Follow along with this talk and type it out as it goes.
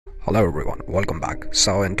Hello everyone, welcome back.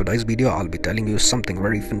 So in today's video I'll be telling you something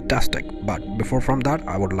very fantastic, but before from that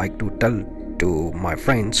I would like to tell to my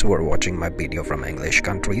friends who are watching my video from English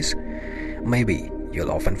countries, maybe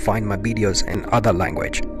you'll often find my videos in other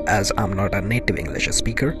language as I'm not a native English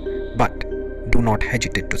speaker, but do not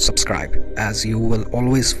hesitate to subscribe as you will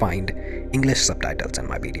always find English subtitles in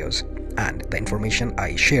my videos, and the information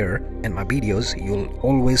I share in my videos you'll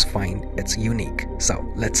always find it's unique. So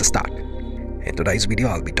let's start. In today's video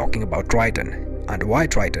I'll be talking about Triton. And why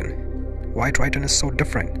Triton? Why Triton is so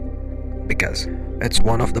different? Because it's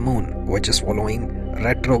one of the moon which is following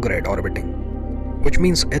retrograde orbiting, which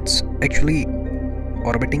means it's actually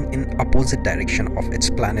orbiting in opposite direction of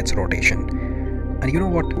its planet's rotation. And you know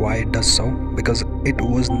what, why it does so? Because it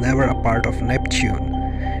was never a part of Neptune.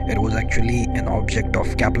 It was actually an object of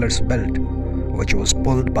Keplers belt, which was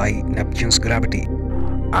pulled by Neptune's gravity.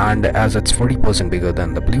 And as it's 40% bigger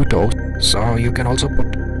than the Pluto, so you can also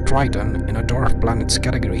put Triton in a dwarf planets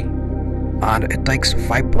category. And it takes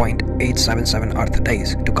 5.877 Earth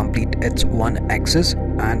days to complete its one axis,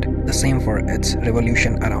 and the same for its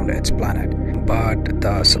revolution around its planet. But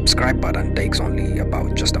the subscribe button takes only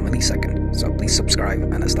about just a millisecond, so please subscribe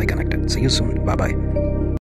and stay connected. See you soon. Bye bye.